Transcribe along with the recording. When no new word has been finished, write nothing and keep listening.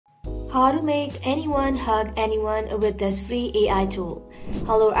How to make anyone hug anyone with this free AI tool.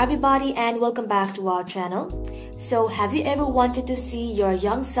 Hello everybody and welcome back to our channel. So have you ever wanted to see your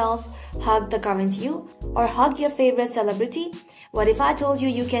young self hug the current you or hug your favorite celebrity? What if I told you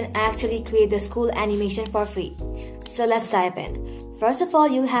you can actually create this cool animation for free? So let's dive in. First of all,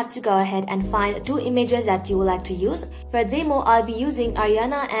 you'll have to go ahead and find two images that you would like to use. For demo, I'll be using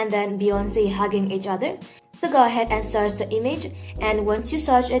Ariana and then Beyonce hugging each other. So go ahead and search the image, and once you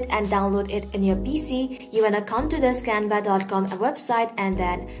search it and download it in your PC, you wanna come to this canva.com website and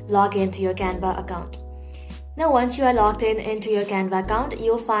then log into your Canva account. Now once you are logged into your Canva account,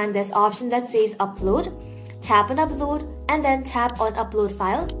 you'll find this option that says upload. Tap on upload and then tap on upload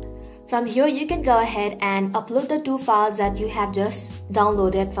files. From here you can go ahead and upload the two files that you have just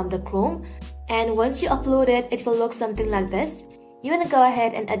downloaded from the Chrome, and once you upload it, it will look something like this. You wanna go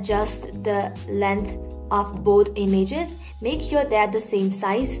ahead and adjust the length of both images. Make sure they're the same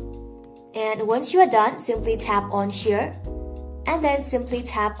size, and once you are done, simply tap on share and then simply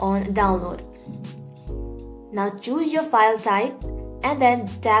tap on download. Now choose your file type and then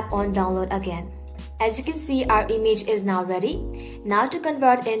tap on download again. As you can see, our image is now ready. Now to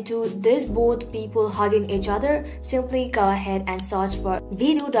convert into this both people hugging each other, simply go ahead and search for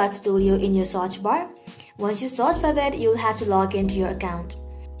video.studio in your search bar. Once you search for it, you'll have to log into your account.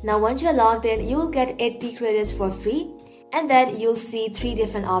 Now once you're logged in, you'll get 80 credits for free, and then you'll see three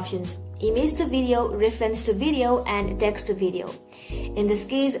different options: image to video, reference to video, and text to video. In this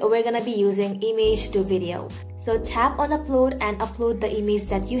case, we're gonna be using image to video. So tap on upload and upload the image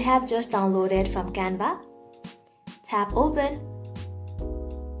that you have just downloaded from Canva. Tap open.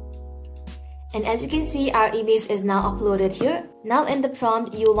 And as you can see, our image is now uploaded here. Now in the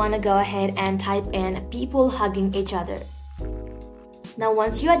prompt, you'll wanna go ahead and type in people hugging each other. Now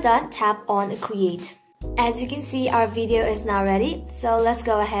once you are done, tap on create. As you can see, our video is now ready, so let's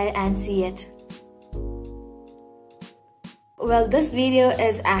go ahead and see it. Well, this video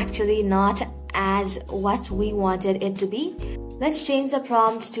is actually not as what we wanted it to be. Let's change the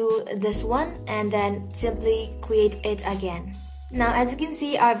prompt to this one and then simply create it again. Now as you can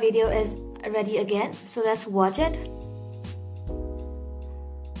see, our video is ready again, so let's watch it.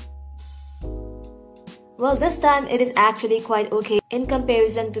 Well, this time it is actually quite okay in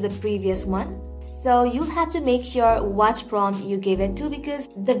comparison to the previous one. So you'll have to make sure what prompt you give it to, because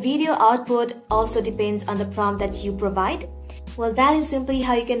the video output also depends on the prompt that you provide. Well, that is simply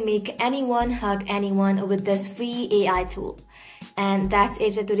how you can make anyone hug anyone with this free AI tool. And that's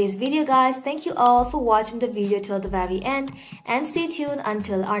it for today's video, guys. Thank you all for watching the video till the very end, and stay tuned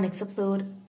until our next upload.